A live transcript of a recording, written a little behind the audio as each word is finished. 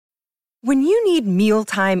When you need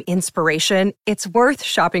mealtime inspiration, it's worth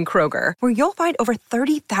shopping Kroger, where you'll find over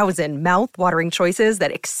 30,000 mouth-watering choices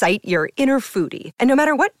that excite your inner foodie. And no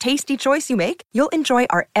matter what tasty choice you make, you'll enjoy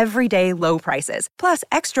our everyday low prices, plus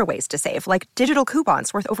extra ways to save, like digital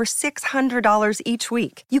coupons worth over $600 each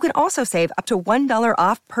week. You can also save up to $1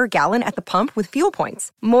 off per gallon at the pump with fuel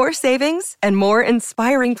points. More savings and more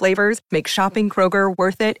inspiring flavors make shopping Kroger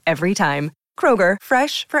worth it every time. Kroger,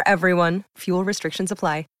 fresh for everyone. Fuel restrictions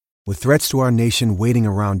apply. With threats to our nation waiting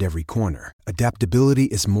around every corner, adaptability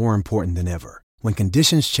is more important than ever. When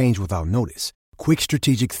conditions change without notice, quick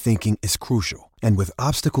strategic thinking is crucial. And with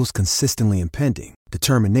obstacles consistently impending,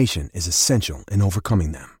 determination is essential in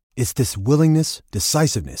overcoming them. It's this willingness,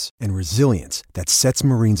 decisiveness, and resilience that sets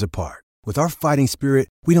Marines apart. With our fighting spirit,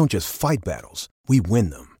 we don't just fight battles, we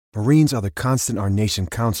win them. Marines are the constant our nation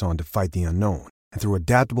counts on to fight the unknown. And through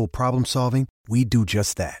adaptable problem solving, we do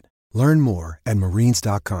just that. Learn more at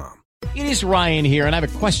marines.com. It is Ryan here, and I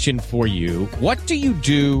have a question for you. What do you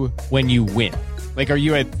do when you win? Like, are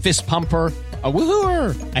you a fist pumper, a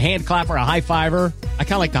woo-hooer, a hand clapper, a high fiver? I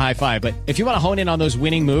kind of like the high five, but if you want to hone in on those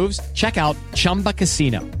winning moves, check out Chumba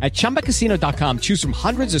Casino. At ChumbaCasino.com, choose from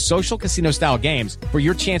hundreds of social casino-style games for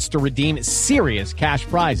your chance to redeem serious cash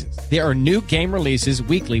prizes. There are new game releases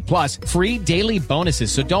weekly, plus free daily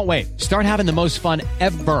bonuses, so don't wait. Start having the most fun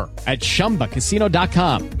ever at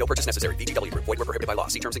ChumbaCasino.com. No purchase necessary. VGW. Void where prohibited by law.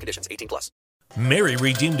 See terms and conditions. 18+. Mary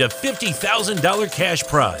redeemed a $50,000 cash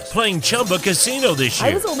prize playing Chumba Casino this year.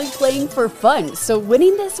 I was only playing for fun, so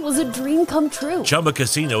winning this was a dream come true. Chumba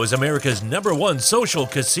Casino is America's #1 social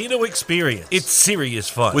casino experience. It's serious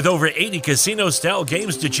fun. With over 80 casino-style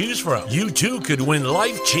games to choose from, you too could win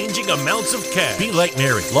life-changing amounts of cash. Be like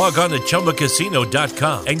Mary. Log on to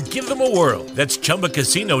ChumbaCasino.com and give them a whirl. That's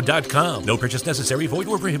ChumbaCasino.com. No purchase necessary. Void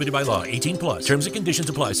where prohibited by law. 18+. Terms and conditions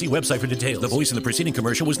apply. See website for details. The voice in the preceding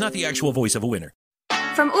commercial was not the actual voice of a winner.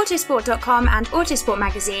 From Autosport.com and Autosport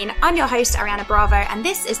Magazine, I'm your host, Ariana Bravo, and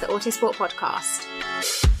this is the Autosport Podcast.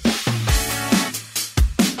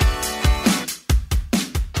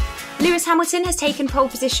 Lewis Hamilton has taken pole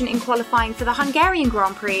position in qualifying for the Hungarian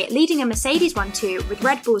Grand Prix, leading a Mercedes 1-2, with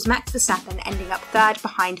Red Bull's Max Verstappen ending up third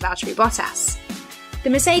behind Valtteri Bottas. The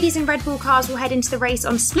Mercedes and Red Bull cars will head into the race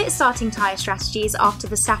on split starting tyre strategies after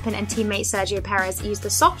Verstappen and teammate Sergio Perez used the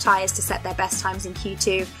soft tyres to set their best times in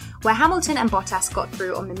Q2, where Hamilton and Bottas got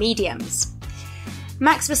through on the mediums.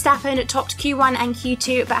 Max Verstappen topped Q1 and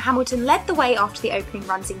Q2, but Hamilton led the way after the opening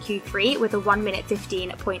runs in Q3 with a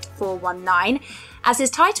 1:15.419, as his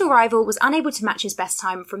title rival was unable to match his best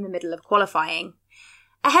time from the middle of qualifying.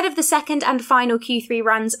 Ahead of the second and final Q3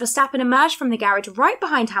 runs, Verstappen emerged from the garage right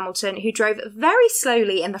behind Hamilton, who drove very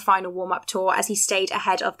slowly in the final warm-up tour as he stayed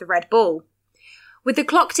ahead of the Red Bull. With the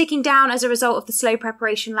clock ticking down as a result of the slow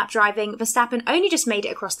preparation lap driving, Verstappen only just made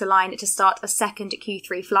it across the line to start a second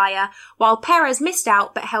Q3 flyer, while Perez missed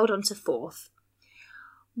out but held on to fourth.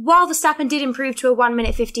 While Verstappen did improve to a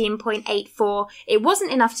 1:15.84, it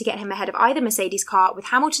wasn't enough to get him ahead of either Mercedes car, with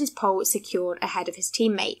Hamilton's pole secured ahead of his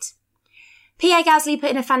teammate. Pierre Gasly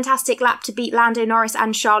put in a fantastic lap to beat Lando Norris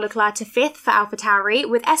and Charles Leclerc to 5th for AlphaTauri,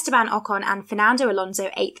 with Esteban Ocon and Fernando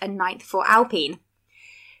Alonso 8th and 9th for Alpine.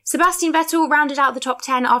 Sebastian Vettel rounded out the top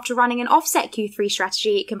 10 after running an offset Q3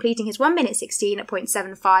 strategy, completing his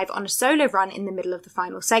 1:16.75 on a solo run in the middle of the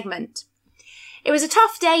final segment. It was a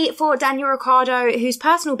tough day for Daniel Ricciardo, whose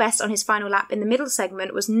personal best on his final lap in the middle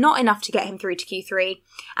segment was not enough to get him through to Q3,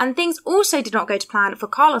 and things also did not go to plan for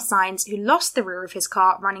Carlos Sainz, who lost the rear of his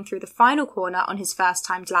car running through the final corner on his first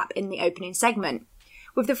timed lap in the opening segment,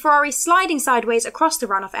 with the Ferrari sliding sideways across the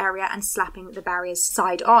runoff area and slapping the barriers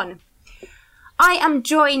side on. I am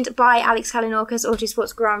joined by Alex Kalinauckas,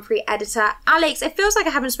 Autosport's Grand Prix editor. Alex, it feels like I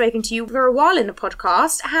haven't spoken to you for a while in the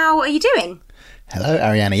podcast. How are you doing? Hello,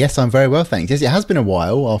 Ariana. Yes, I'm very well, thanks. Yes, it has been a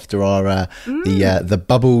while after our the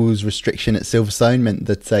bubbles restriction at Silverstone meant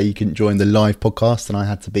that you couldn't join the live podcast, and I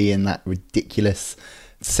had to be in that ridiculous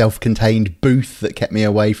self-contained booth that kept me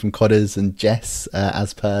away from Codders and Jess,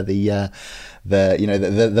 as per the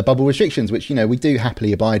bubble restrictions, which we do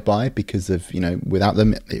happily abide by, because of without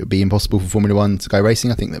them it would be impossible for Formula One to go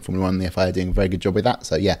racing. I think that Formula One and the FIA are doing a very good job with that.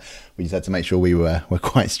 So yeah, we just had to make sure we were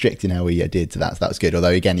quite strict in how we did to that. So that was good. Although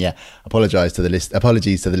again, apologies to the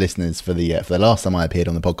listeners for the last time I appeared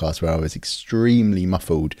on the podcast, where I was extremely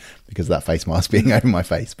muffled because of that face mask being over my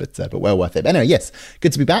face. But well worth it. But anyway, yes,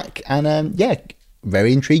 good to be back, and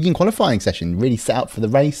very intriguing qualifying session. Really set up for the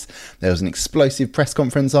race. There was an explosive press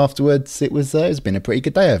conference afterwards. It's been a pretty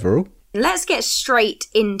good day overall. Let's get straight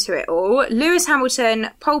into it all. Lewis Hamilton,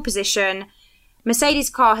 pole position. Mercedes'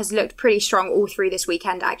 car has looked pretty strong all through this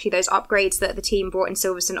weekend, actually. Those upgrades that the team brought in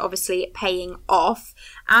Silverstone obviously paying off.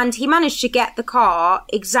 And he managed to get the car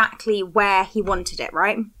exactly where he wanted it,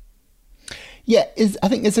 right? Yeah, I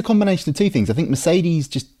think it's a combination of two things. I think Mercedes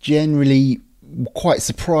just generally quite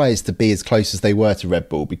surprised to be as close as they were to Red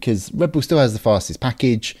Bull, because Red Bull still has the fastest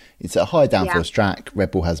package. It's a high downforce track.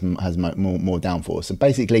 Red Bull has more downforce. And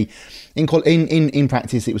basically, in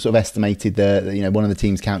practice, it was sort of estimated that one of the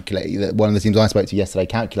teams I spoke to yesterday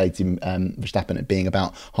calculated Verstappen at being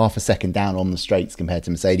about half a second down on the straights compared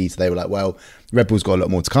to Mercedes. So they were like, well, Red Bull's got a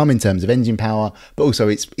lot more to come in terms of engine power, but also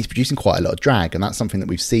it's producing quite a lot of drag, and that's something that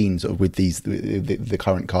we've seen sort of with the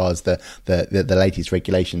current cars, the latest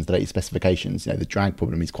regulations, the latest specifications. The drag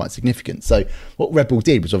problem is quite significant. So what Red Bull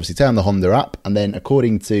did was obviously turn the Honda up, and then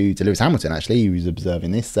according to Lewis Hamilton, actually, who was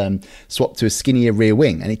observing this, swapped to a skinnier rear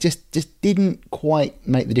wing, and it just didn't quite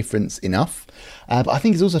make the difference enough. But I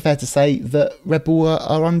think it's also fair to say that Red Bull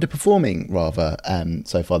are underperforming rather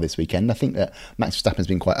so far this weekend. I think that Max Verstappen has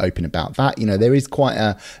been quite open about that. There's quite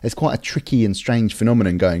a tricky and strange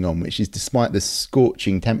phenomenon going on, which is despite the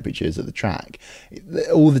scorching temperatures at the track,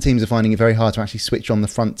 all the teams are finding it very hard to actually switch on the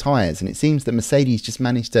front tyres. And it seems that Mercedes just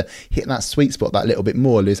managed to hit that sweet spot that little bit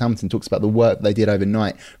more. Lewis Hamilton talks about the work they did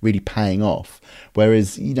overnight really paying off.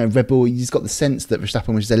 Whereas, Red Bull, you just got the sense that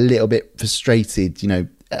Verstappen was just a little bit frustrated,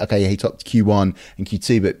 okay, he topped Q1 and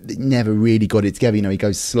Q2, but never really got it together. He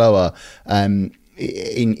goes slower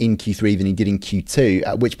in Q3 than he did in Q2,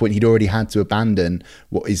 at which point he'd already had to abandon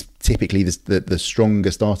what is typically the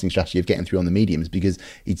stronger starting strategy of getting through on the mediums, because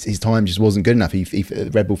his time just wasn't good enough.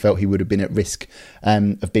 Red Bull felt he would have been at risk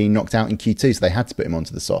of being knocked out in Q2, so they had to put him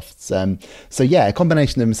onto the softs. So yeah, a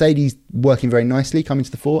combination of Mercedes working very nicely coming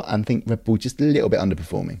to the fore, and I think Red Bull just a little bit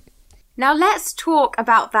underperforming. Now let's talk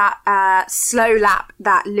about that slow lap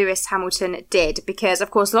that Lewis Hamilton did, because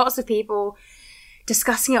of course lots of people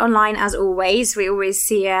discussing it online as always. We always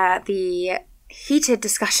see the heated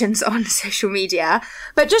discussions on social media,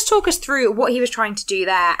 but just talk us through what he was trying to do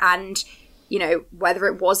there and whether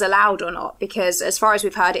it was allowed or not, because as far as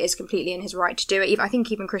we've heard, it is completely in his right to do it. I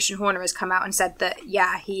think even Christian Horner has come out and said that,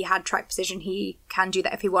 yeah, he had track position. He can do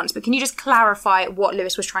that if he wants. But can you just clarify what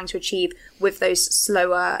Lewis was trying to achieve with that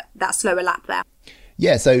slower lap there?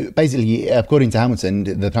 Yeah, so basically, according to Hamilton,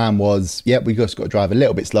 the plan was, we've just got to drive a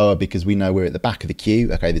little bit slower because we know we're at the back of the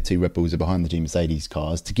queue. Okay, the two Red Bulls are behind the two Mercedes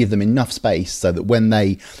cars, to give them enough space so that when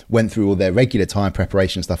they went through all their regular tyre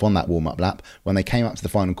preparation stuff on that warm-up lap, when they came up to the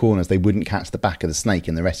final corners, they wouldn't catch the back of the snake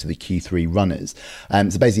and the rest of the Q3 runners.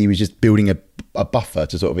 So basically, he was just building a buffer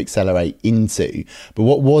to sort of accelerate into. But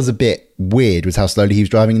what was a bit weird was how slowly he was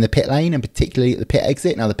driving in the pit lane, and particularly at the pit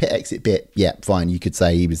exit. Now the pit exit bit, fine, you could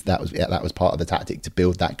say that was part of the tactic to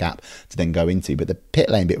build that gap to then go into, but the pit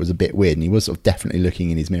lane bit was a bit weird, and he was sort of definitely looking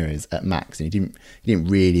in his mirrors at Max, and he didn't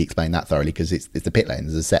really explain that thoroughly, because it's the pit lane,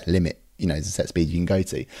 there's a set limit, there's a set speed you can go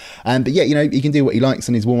to. But he can do what he likes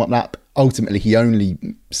on his warm-up lap. Ultimately, he only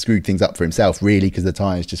screwed things up for himself, really, because the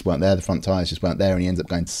tyres just weren't there, the front tyres just weren't there, and he ends up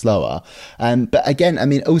going slower. But again,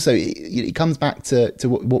 also, it comes back to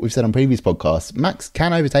what we've said on previous podcasts. Max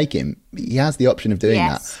can overtake him. He has the option of doing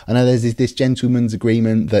that. I know there's this gentleman's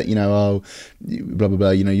agreement that, blah, blah, blah,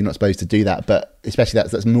 you're not supposed to do that, but especially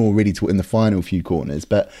that's more really in the final few corners.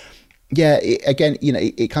 But yeah,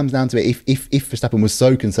 it comes down to it. If Verstappen was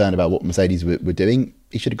so concerned about what Mercedes were doing,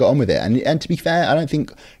 he should have got on with it. And to be fair, I don't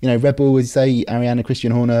think, Red Bull would say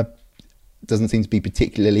Christian Horner doesn't seem to be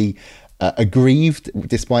particularly aggrieved,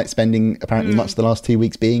 despite spending apparently much of the last 2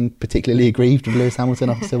 weeks being particularly aggrieved with Lewis Hamilton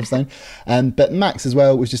after Silverstone. But Max as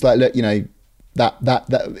well was just like, look,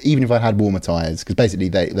 that even if I had warmer tyres, because basically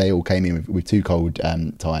they all came in with too cold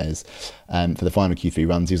tyres for the final Q3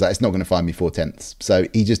 runs, he was like, it's not going to find me 4/10. So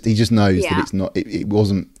he just knows that it's not, it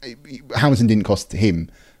wasn't, Hamilton didn't cost him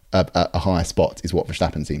a higher spot, is what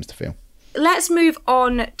Verstappen seems to feel. Let's move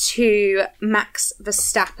on to Max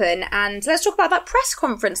Verstappen, and let's talk about that press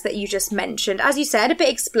conference that you just mentioned. As you said, a bit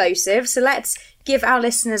explosive, so let's give our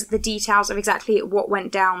listeners the details of exactly what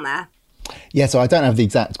went down there. Yeah, so I don't have the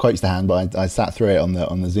exact quotes to hand, but I sat through it on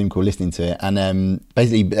the Zoom call listening to it, and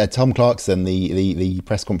basically Tom Clarkson, the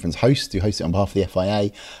press conference host who hosts it on behalf of the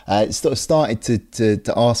FIA, sort of started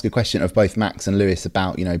to ask a question of both Max and Lewis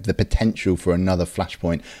about the potential for another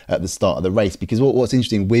flashpoint at the start of the race, because what's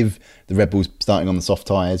interesting with the Red Bulls starting on the soft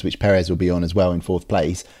tyres, which Perez will be on as well in fourth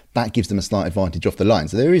place, that gives them a slight advantage off the line.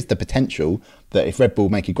 So there is the potential that if Red Bull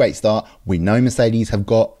make a great start, we know Mercedes have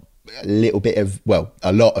got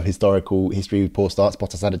a lot of historical history with poor starts.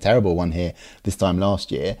 Bottas had a terrible one here this time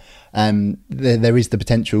last year. There is the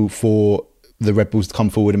potential for the Red Bulls to come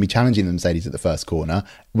forward and be challenging the Mercedes at the first corner,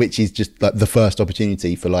 which is just like the first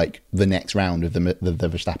opportunity for like the next round of the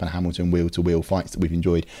Verstappen-Hamilton wheel-to-wheel fights that we've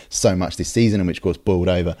enjoyed so much this season, and which of course boiled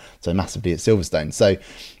over so massively at Silverstone. So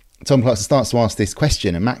Tom Clarkson starts to ask this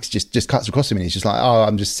question, and Max just cuts across him, and he's just like, "Oh,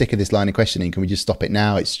 I'm just sick of this line of questioning. Can we just stop it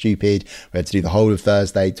now? It's stupid. We had to do the whole of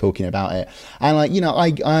Thursday talking about it." And like, you know,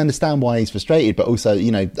 I understand why he's frustrated, but also,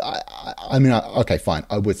 you know, I mean, okay, fine.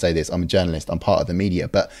 I would say this. I'm a journalist. I'm part of the media,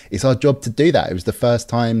 but it's our job to do that. It was the first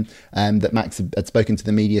time that Max had spoken to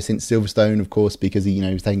the media since Silverstone, of course, because he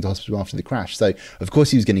was taken to hospital after the crash. So of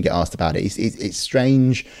course he was going to get asked about it. It's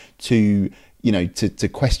strange to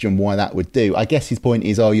question why that would do. I guess his point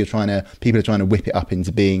is, people are trying to whip it up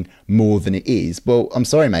into being more than it is. Well, I'm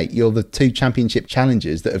sorry, mate, you're the two championship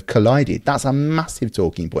challengers that have collided. That's a massive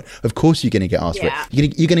talking point. Of course you're going to get asked for it.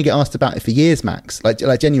 You're going to get asked about it for years, Max.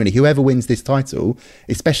 Like genuinely, whoever wins this title,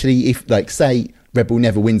 especially if, like, say Red Bull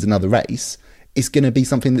never wins another race, it's going to be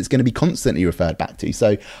something that's going to be constantly referred back to.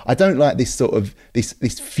 So I don't like this sort of this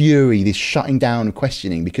fury, this shutting down of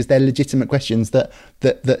questioning, because they're legitimate questions that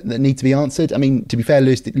need to be answered. I mean, to be fair,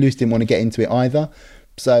 Lewis didn't want to get into it either.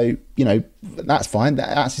 So, you know, that's fine.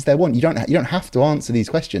 That's just their want. You don't have to answer these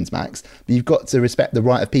questions, Max, but you've got to respect the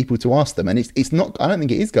right of people to ask them. And it's not, I don't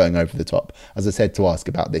think it is going over the top, as I said, to ask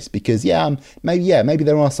about this, because maybe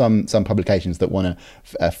there are some publications that want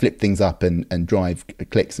to flip things up and drive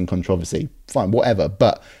clicks and controversy. Fine, whatever.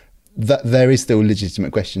 But there is still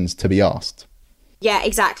legitimate questions to be asked. Yeah,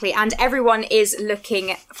 exactly. And everyone is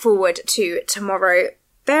looking forward to tomorrow.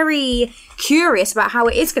 Very curious about how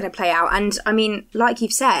it is going to play out. And I mean, like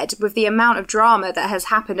you've said, with the amount of drama that has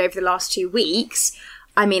happened over the last 2 weeks,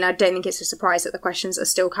 I mean, I don't think it's a surprise that the questions are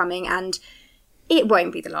still coming, and it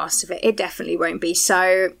won't be the last of it. It definitely won't be.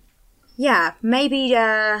 So yeah, maybe,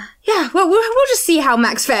 well, we'll just see how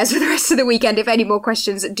Max fares for the rest of the weekend if any more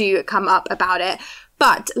questions do come up about it.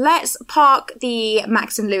 But let's park the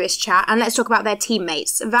Max and Lewis chat and let's talk about their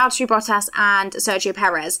teammates, Valtteri Bottas and Sergio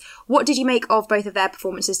Perez. What did you make of both of their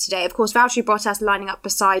performances today? Of course, Valtteri Bottas lining up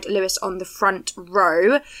beside Lewis on the front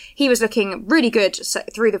row. He was looking really good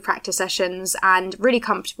through the practice sessions and really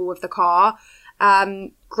comfortable with the car.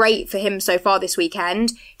 Great for him so far this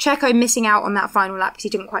weekend. Checo missing out on that final lap because he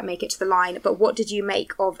didn't quite make it to the line. But what did you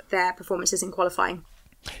make of their performances in qualifying?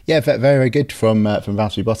 Yeah, very, very good from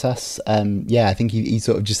Valtteri Bottas. I think he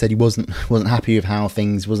sort of just said he wasn't happy with how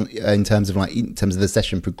things wasn't in terms of the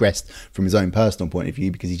session progressed from his own personal point of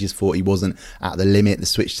view, because he just thought he wasn't at the limit. The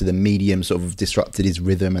switch to the medium sort of disrupted his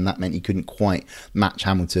rhythm, and that meant he couldn't quite match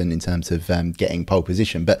Hamilton in terms of getting pole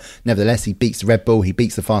position. But nevertheless, he beats the Red Bull. He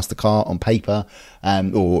beats the faster car on paper,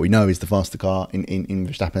 or what we know is the faster car in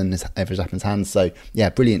Verstappen's hands. So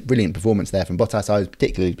yeah, brilliant performance there from Bottas. I was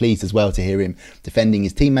particularly pleased as well to hear him defending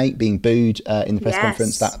his teammate being booed in the press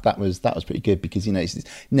conference. That was pretty good, because it's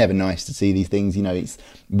never nice to see these things.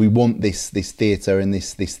 We want this theatre and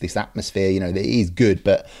this atmosphere. That is good,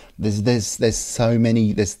 but there's so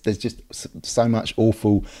many. There's just so much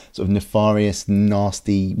awful, sort of nefarious,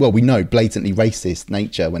 nasty. Well, we know blatantly racist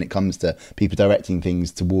nature when it comes to people directing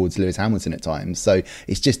things towards Lewis Hamilton at times. So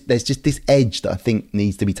there's just this edge that I think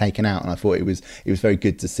needs to be taken out, and I thought it was very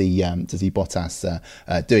good to see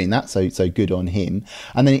Bottas doing that. So good on him.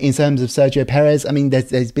 And then in terms of Sergio Perez, I mean,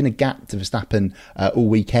 there's been a gap to Verstappen all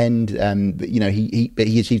weekend. But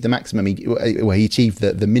he achieved the maximum. He achieved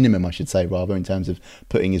the minimum, I should say, rather, in terms of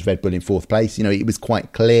putting his Red Bull in fourth place. It was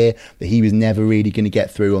quite clear that he was never really going to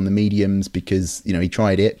get through on the mediums, because he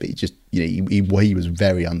tried it, but it just he was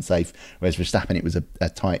very unsafe. Whereas Verstappen, it was a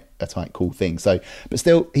tight, cool thing. So, but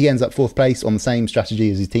still, he ends up fourth place on the same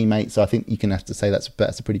strategy as his teammate. So I think you can have to say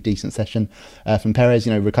that's a pretty decent session from Perez.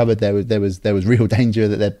 Recovered. There was real danger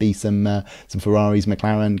that there'd be some Ferraris,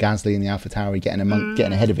 McLaren, Gasly, and the AlphaTauri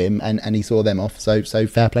getting ahead of him, and he saw them off. So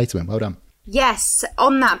fair play to him. Well done. Yes.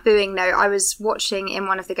 On that booing note, I was watching in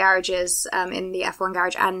one of the garages, in the F1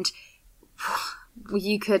 garage, and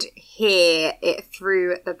you could hear it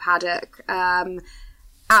through the paddock.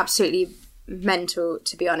 Absolutely mental,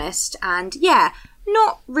 to be honest. And yeah,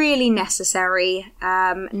 not really necessary.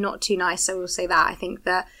 Not too nice, I will say that. I think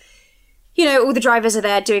that, all the drivers are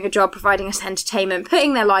there doing a job, providing us entertainment,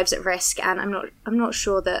 putting their lives at risk, and I'm not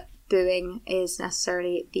sure that booing is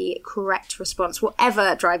necessarily the correct response,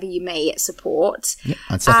 whatever driver you may support. Yeah,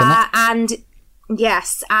 I'd second that. And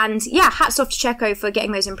yes, and yeah, hats off to Checo for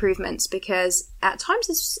getting those improvements, because at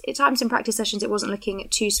times in practice sessions it wasn't looking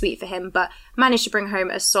too sweet for him, but managed to bring home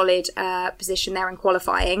a solid position there in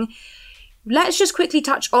qualifying. Let's just quickly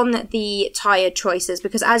touch on the tyre choices,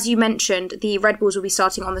 because as you mentioned, the Red Bulls will be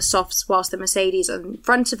starting on the softs whilst the Mercedes in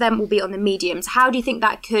front of them will be on the mediums. How do you think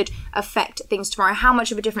that could affect things tomorrow? How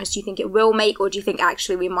much of a difference do you think it will make, or do you think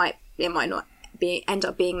actually it might not end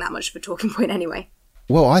up being that much of a talking point anyway?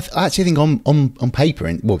 Well, I actually think on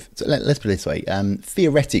paper, so let's put it this way,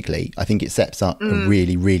 theoretically, I think it sets up a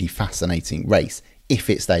really, really fascinating race. If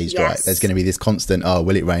it stays dry, there's going to be this constant,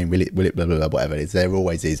 will it rain, will it blah, blah, blah, whatever it is. There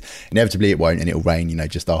always is. Inevitably it won't, and it'll rain,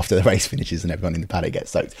 just after the race finishes and everyone in the paddock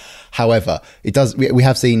gets soaked. However, it does. We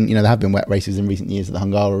have seen, there have been wet races in recent years at the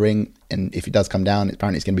Hungaroring, and if it does come down,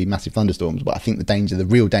 apparently it's going to be massive thunderstorms. But I think the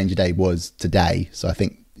real danger day was today. So I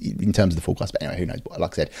think in terms of the forecast, but anyway, who knows?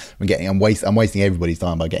 Like I said, I'm wasting everybody's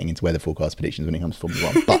time by getting into weather forecast predictions when it comes to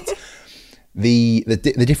Formula 1. But the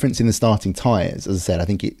difference in the starting tyres, as I said, I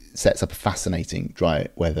think it sets up a fascinating dry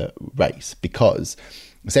weather race, because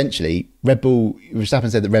essentially Verstappen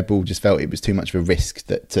said that Red Bull just felt it was too much of a risk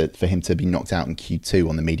for him to be knocked out in Q2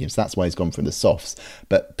 on the mediums. So that's why he's gone from the softs.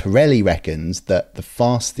 But Pirelli reckons that the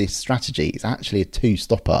fastest strategy is actually a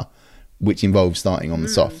two-stopper, which involves starting on the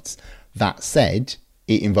softs. That said,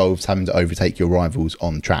 it involves having to overtake your rivals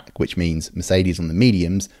on track, which means Mercedes on the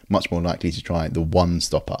mediums, much more likely to try the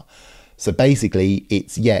one-stopper. So basically,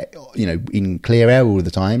 it's, in clear air all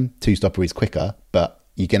the time, two-stopper is quicker, but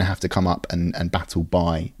you're going to have to come up and battle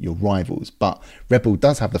by your rivals. But Red Bull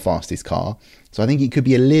does have the fastest car, so I think it could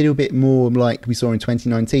be a little bit more like we saw in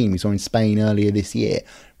 2019, we saw in Spain earlier this year.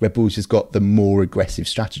 Red Bull's just got the more aggressive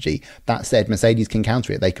strategy. That said, Mercedes can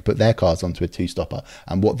counter it. They could put their cars onto a two-stopper.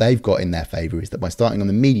 And what they've got in their favour is that by starting on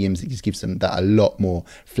the mediums, it just gives them that a lot more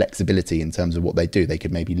flexibility in terms of what they do. They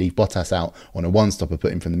could maybe leave Bottas out on a one-stopper,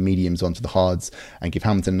 put him from the mediums onto the hards, and give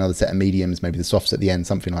Hamilton another set of mediums, maybe the softs at the end,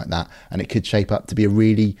 something like that. And it could shape up to be a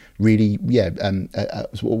really, really,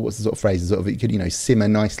 what's the sort of phrase? It could, simmer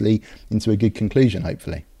nicely into a good conclusion,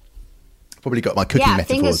 hopefully. Probably got my cooking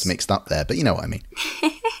metaphors mixed up there, but you know what I mean.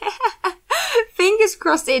 Fingers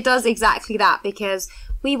crossed it does exactly that, because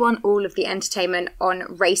we want all of the entertainment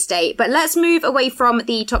on race day. But let's move away from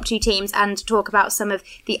the top two teams and talk about some of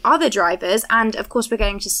the other drivers. And of course, we're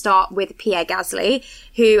going to start with Pierre Gasly,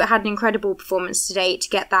 who had an incredible performance today to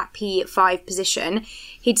get that P5 position.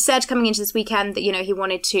 He'd said coming into this weekend that, he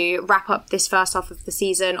wanted to wrap up this first half of the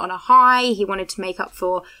season on a high. He wanted to make up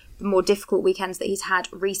for more difficult weekends that he's had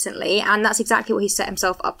recently, and that's exactly what he set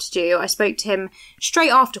himself up to do. I spoke to him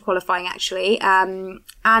straight after qualifying, actually, and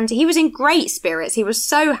he was in great spirits. He was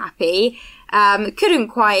so happy, couldn't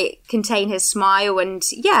quite contain his smile, and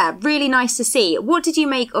really nice to see. What did you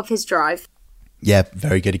make of his drive? Yeah,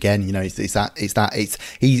 very good again. I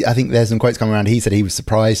think there's some quotes coming around. He said he was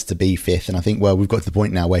surprised to be fifth. And I think, we've got to the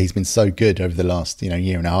point now where he's been so good over the last,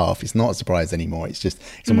 year and a half. It's not a surprise anymore. It's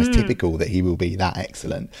almost typical that he will be that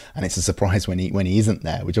excellent. And it's a surprise when he isn't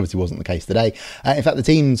there, which obviously wasn't the case today. In fact, the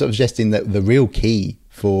team sort of suggesting that the real key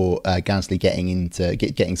for Gasly getting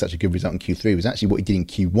such a good result in Q3 was actually what he did in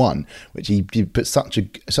Q1, which he put such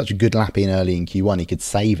a good lap in early in Q1. He could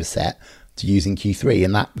save a set to use in Q3,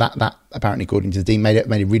 and that apparently, according to the team, made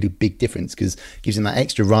a really big difference, because it gives him that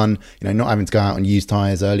extra run. Not having to go out and use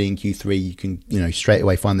tyres early in Q3, you can straight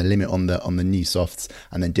away find the limit on the new softs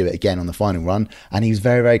and then do it again on the final run. And he was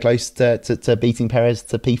very, very close to beating Perez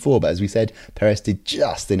to P4, but as we said, Perez did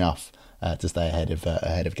just enough to stay ahead of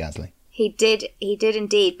Gasly. He did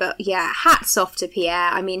indeed, but hats off to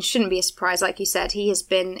Pierre. I mean, shouldn't be a surprise, like you said. He has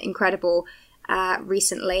been incredible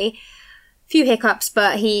recently. Few hiccups,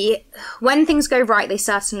 but when things go right, they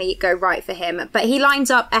certainly go right for him. But he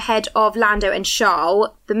lines up ahead of Lando and Charles.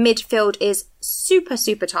 The midfield is super,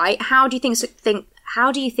 super tight. How do you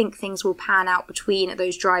think things will pan out between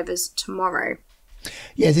those drivers tomorrow?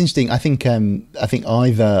 Yeah, it's interesting. I think either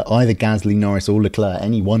Gasly, Norris, or Leclerc,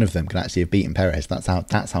 any one of them can actually have beaten Perez. That's how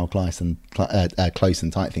close and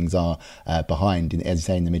tight things are behind, as you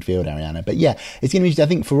say, in the midfield, Ariana. But yeah, it's going to be interesting. I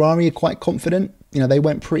think Ferrari are quite confident. They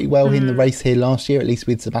went pretty well in the race here last year, at least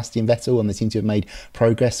with Sebastian Vettel, and they seem to have made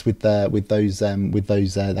progress with those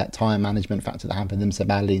that tyre management factor that happened them so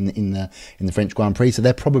badly in the French Grand Prix. So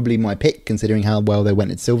they're probably my pick, considering how well they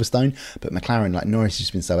went at Silverstone. But McLaren, like Norris, has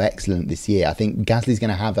just been so excellent this year. I think Gasly's going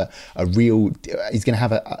to have a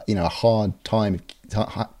hard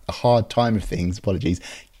time of things. Apologies,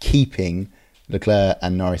 keeping Leclerc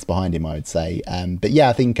and Norris behind him, I would say. But yeah,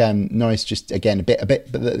 I think Norris just, again, a bit,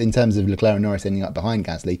 but in terms of Leclerc and Norris ending up behind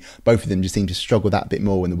Gasly, both of them just seemed to struggle that bit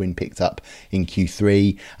more when the wind picked up in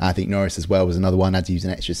Q3. I think Norris as well was another one, had to use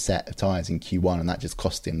an extra set of tyres in Q1, and that just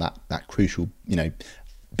cost him that crucial,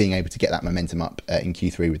 being able to get that momentum up in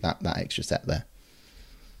Q3 with that extra set there.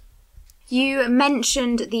 You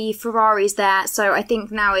mentioned the Ferraris there, so I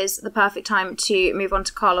think now is the perfect time to move on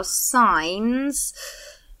to Carlos Sainz.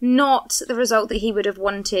 Not the result that he would have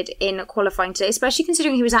wanted in qualifying today, especially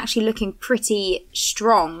considering he was actually looking pretty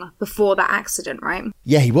strong before that accident, right?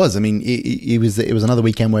 Yeah, he was. I mean, it was another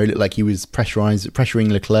weekend where it looked like he was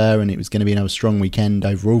pressuring Leclerc, and it was going to be another strong weekend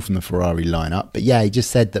overall from the Ferrari lineup. But yeah, he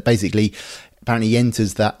just said that basically, apparently he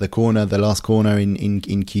enters the last corner in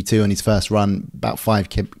Q2 on his first run about 5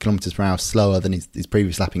 kilometers per hour slower than his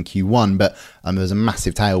previous lap in Q1. But there was a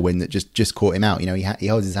massive tailwind that just caught him out. You know, he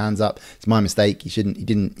holds his hands up. It's my mistake. He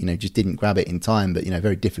didn't grab it in time. But, you know,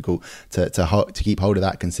 very difficult to keep hold of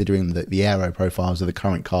that considering the aero profiles of the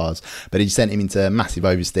current cars. But it just sent him into a massive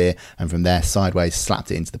oversteer, and from there sideways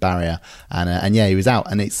slapped it into the barrier. And yeah, he was out.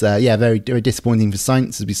 And it's very, very disappointing for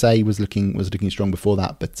Sainz, as we say. He was looking strong before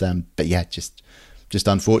that. But yeah, just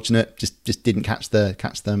unfortunate. Just didn't catch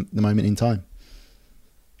the moment in time.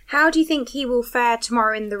 How do you think he will fare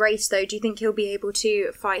tomorrow in the race, though? Do you think he'll be able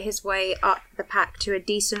to fight his way up the pack to a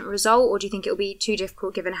decent result, or do you think it'll be too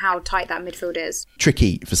difficult given how tight that midfield is?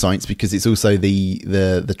 Tricky for Sainz because it's also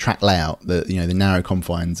the track layout, the narrow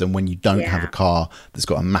confines, and when you don't have a car that's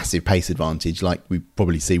got a massive pace advantage, like we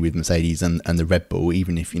probably see with Mercedes and the Red Bull,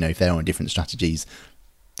 even if if they're on different strategies,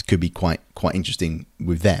 could be quite interesting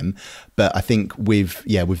with them. But I think with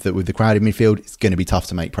the crowded midfield, it's going to be tough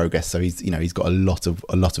to make progress. So he's got a lot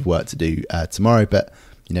of work to do tomorrow. But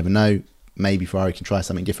you never know. Maybe Ferrari can try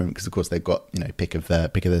something different because of course they've got pick of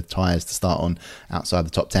the tyres to start on outside the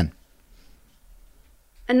top 10.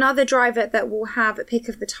 Another driver that will have a pick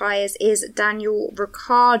of the tyres is Daniel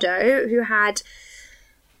Ricciardo, who had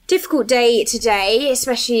difficult day today,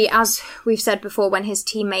 especially as we've said before, when his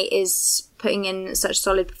teammate is putting in such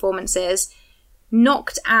solid performances.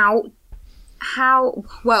 Knocked out.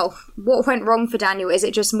 What went wrong for Daniel? Is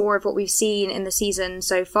it just more of what we've seen in the season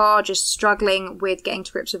so far, just struggling with getting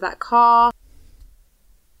to grips with that car?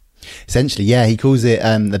 Essentially, yeah, he calls it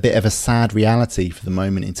a bit of a sad reality for the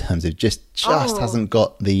moment in terms of just hasn't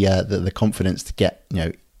got the confidence to get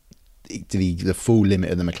to the full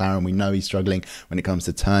limit of the McLaren. We know he's struggling when it comes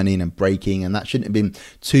to turning and braking, and that shouldn't have been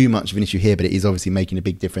too much of an issue here, but it is obviously making a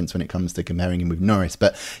big difference when it comes to comparing him with Norris.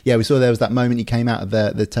 But yeah, we saw there was that moment he came out of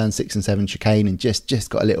the turn 6 and 7 chicane and just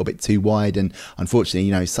got a little bit too wide, and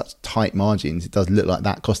unfortunately, such tight margins, it does look like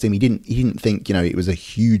that cost him. He didn't think it was a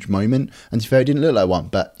huge moment, and to be fair, it didn't look like one,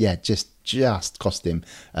 but yeah, just cost him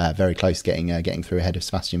very close getting through ahead of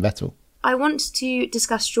Sebastian Vettel. I want to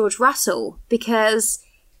discuss George Russell because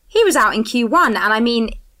he was out in Q1, and I mean,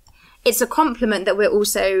 it's a compliment that we're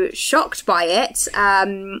also shocked by it,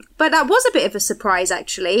 but that was a bit of a surprise,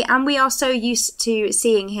 actually, and we are so used to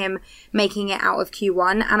seeing him making it out of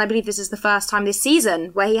Q1, and I believe this is the first time this season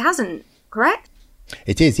where he hasn't, correct?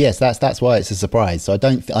 It is, yes. That's why it's a surprise. So I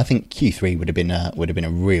think Q3 would have been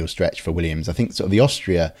a real stretch for Williams. I think sort of the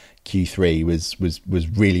Austria Q3 was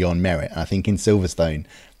really on merit, and I think in Silverstone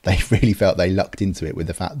they really felt they lucked into it with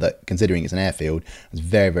the fact that, considering it's an airfield, there's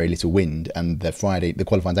very, very little wind, and the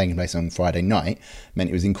qualifying taking place on Friday night meant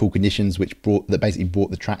it was in cool conditions, which basically brought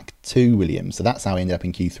the track to Williams. So that's how he ended up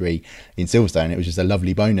in Q3 in Silverstone. It was just a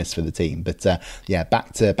lovely bonus for the team. But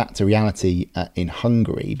back to reality in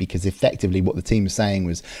Hungary, because effectively what the team was saying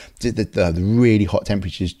was the really hot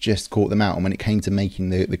temperatures just caught them out, and when it came to making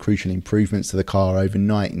the crucial improvements to the car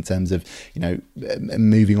overnight in terms of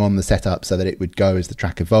moving on the setup so that it would go as the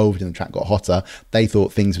track evolved and the track got hotter, they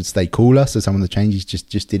thought things would stay cooler, so some of the changes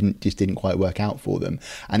just didn't quite work out for them.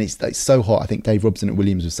 And it's so hot. I think Dave Robson at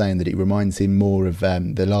Williams was saying that it reminds him more of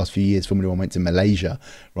the last few years Formula 1 went to Malaysia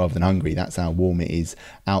rather than Hungary. That's how warm it is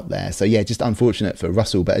out there. So yeah, just unfortunate for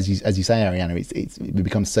Russell. But as you say, Ariana, we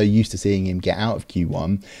become so used to seeing him get out of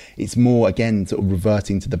Q1. It's more again sort of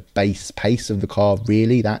reverting to the base pace of the car.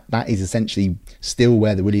 Really, that is essentially still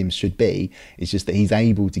where the Williams should be. It's just that he's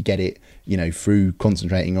able to get it through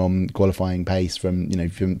concentrating on qualifying pace from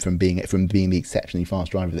being the exceptionally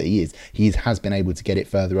fast driver that he is. He has been able to get it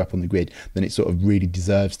further up on the grid than it sort of really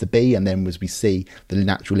deserves to be, and then as we see the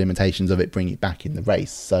natural limitations of it, bring it back in the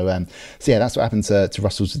race. So yeah, that's what happened to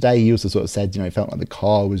Russell today. He also sort of said, it felt like the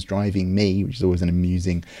car was driving me, which is always an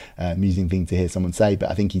amusing thing to hear someone say.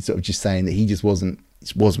 But I think he's sort of just saying that he just wasn't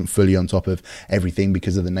fully on top of everything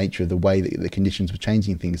because of the nature of the way that the conditions were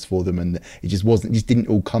changing things for them, and it just didn't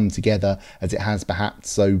all come together as it has perhaps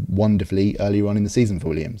so wonderfully earlier on in the season for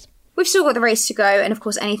Williams. We've still got the race to go, and of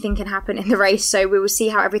course anything can happen in the race, so we will see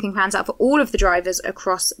how everything pans out for all of the drivers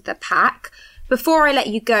across the pack. Before I let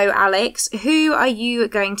you go, Alex, who are you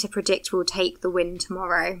going to predict will take the win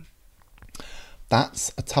tomorrow?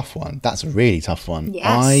 That's a tough one. That's a really tough one.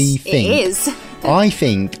 Yes, it is.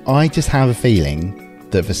 I just have a feeling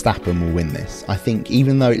that Verstappen will win this. I think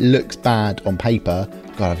even though it looks bad on paper,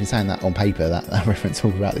 God, I've been saying that on paper, that reference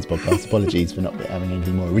all throughout this podcast. Apologies for not having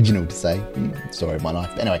anything more original to say. Story of my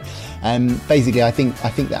life. But anyway, basically, I think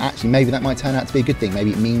that actually maybe that might turn out to be a good thing.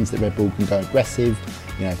 Maybe it means that Red Bull can go aggressive.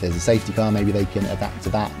 You know, if there's a safety car, maybe they can adapt to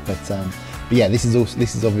that. But yeah, this is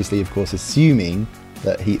obviously, of course, assuming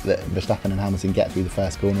that Verstappen and Hamilton get through the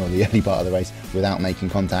first corner or the early part of the race without making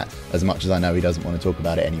contact, as much as I know he doesn't want to talk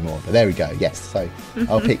about it anymore. But there we go, yes. So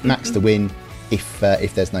I'll pick Max to win if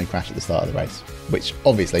there's no crash at the start of the race, which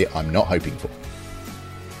obviously I'm not hoping for.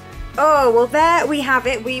 Oh, well, there we have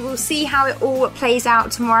it. We will see how it all plays out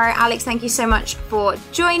tomorrow. Alex, thank you so much for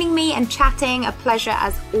joining me and chatting. A pleasure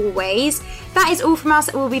as always. That is all from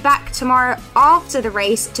us. We'll be back tomorrow after the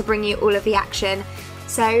race to bring you all of the action.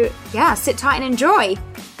 So, yeah, sit tight and enjoy.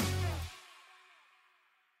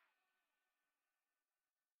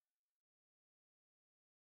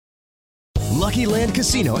 Lucky Land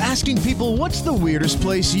Casino, asking people, what's the weirdest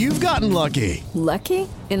place you've gotten lucky? Lucky?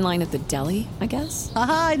 In line at the deli, I guess?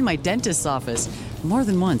 Aha, in my dentist's office. More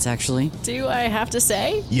than once, actually. Do I have to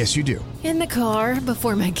say? Yes, you do. In the car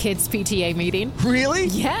before my kids' PTA meeting. Really?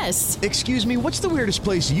 Yes. Excuse me, what's the weirdest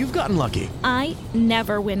place you've gotten lucky? I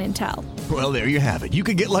never win and tell. Well, there you have it. You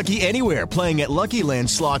can get lucky anywhere, playing at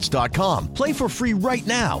LuckyLandSlots.com. Play for free right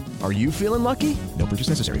now. Are you feeling lucky? No purchase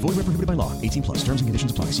necessary. Void where prohibited by law. 18+. Terms and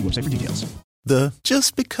conditions apply. See website for details. The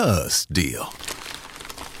just because deal.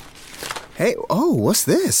 Hey, what's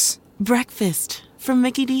this? Breakfast from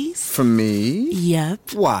Mickey D's. From me?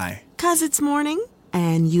 Yep. Why? 'Cause it's morning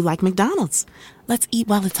and you like McDonald's. Let's eat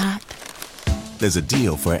while it's hot. There's a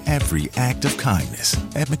deal for every act of kindness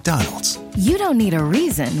at McDonald's. You don't need a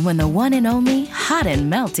reason when the one and only hot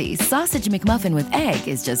and melty Sausage McMuffin with egg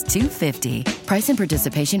is just $2.50. Price and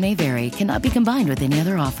participation may vary. Cannot be combined with any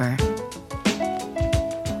other offer.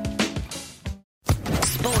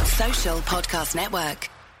 Sports Social Podcast Network.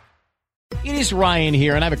 It is Ryan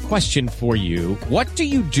here, and I have a question for you. What do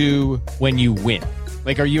you do when you win?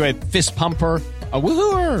 Like, are you a fist pumper, a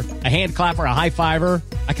woohooer, a hand clapper, a high fiver?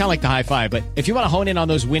 I kind of like the high five, but if you want to hone in on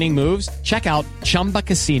those winning moves, check out Chumba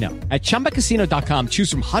Casino. At ChumbaCasino.com, choose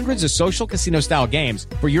from hundreds of social casino-style games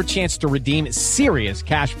for your chance to redeem serious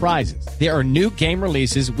cash prizes. There are new game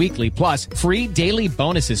releases weekly, plus free daily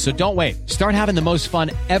bonuses, so don't wait. Start having the most fun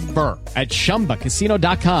ever at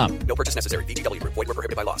ChumbaCasino.com. No purchase necessary. VGW. Void where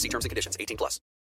prohibited by law. See terms and conditions. 18+.